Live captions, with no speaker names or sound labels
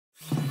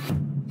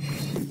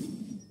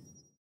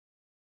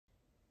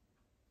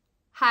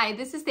Hi,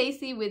 this is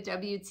Stacy with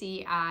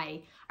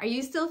WTI. Are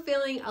you still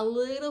feeling a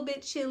little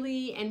bit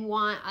chilly and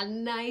want a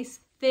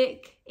nice,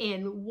 thick,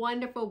 and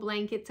wonderful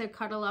blanket to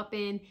cuddle up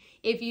in?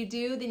 If you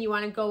do, then you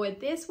want to go with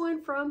this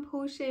one from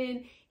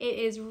PuTian. It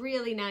is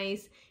really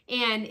nice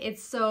and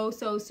it's so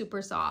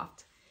super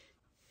soft.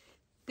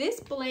 This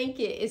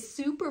blanket is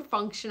super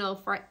functional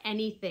for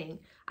anything.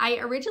 I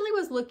originally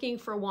was looking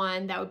for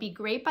one that would be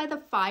great by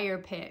the fire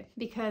pit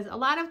because a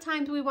lot of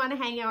times we want to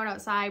hang out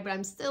outside, but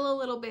I'm still a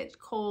little bit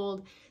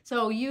cold.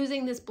 So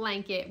using this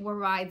blanket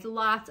provides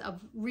lots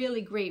of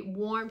really great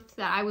warmth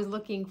that I was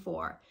looking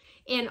for.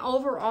 And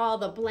overall,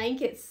 the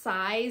blanket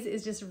size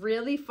is just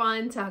really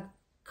fun to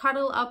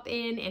cuddle up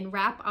in and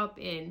wrap up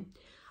in.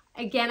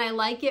 Again, I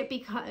like it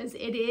because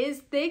it is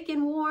thick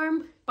and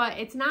warm, but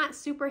it's not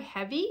super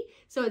heavy.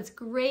 So it's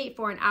great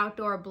for an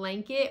outdoor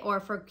blanket or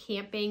for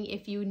camping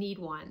if you need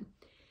one.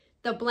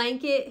 The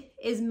blanket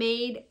is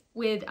made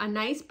with a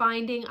nice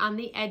binding on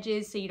the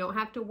edges so you don't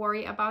have to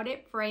worry about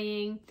it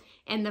fraying.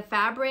 And the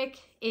fabric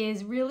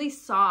is really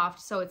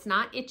soft, so it's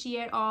not itchy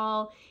at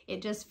all.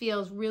 It just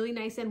feels really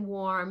nice and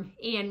warm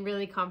and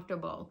really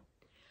comfortable.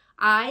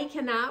 I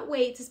cannot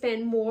wait to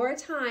spend more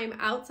time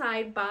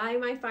outside by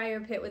my fire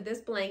pit with this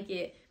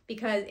blanket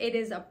because it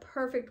is a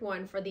perfect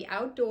one for the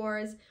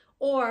outdoors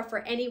or for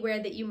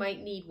anywhere that you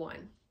might need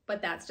one.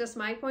 But that's just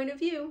my point of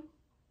view.